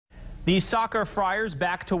The soccer Friars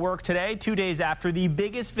back to work today, 2 days after the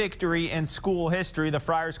biggest victory in school history. The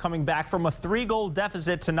Friars coming back from a 3-goal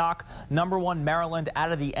deficit to knock #1 Maryland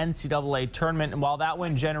out of the NCAA tournament. And while that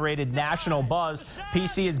win generated national buzz,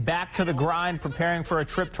 PC is back to the grind, preparing for a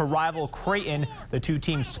trip to rival Creighton. The two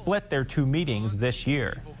teams split their 2 meetings this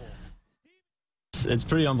year. It's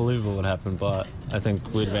pretty unbelievable what happened, but I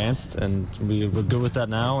think we advanced and we're good with that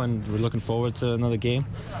now, and we're looking forward to another game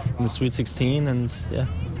in the Sweet 16 and, yeah,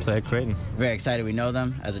 play at Creighton. Very excited. We know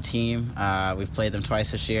them as a team. We've played them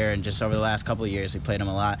twice this year, and just over the last couple of years we played them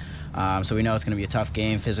a lot. So we know it's going to be a tough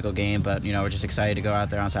game, physical game, but, you know, we're just excited to go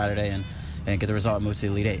out there on Saturday and get the result and move to the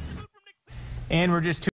Elite Eight. And we're just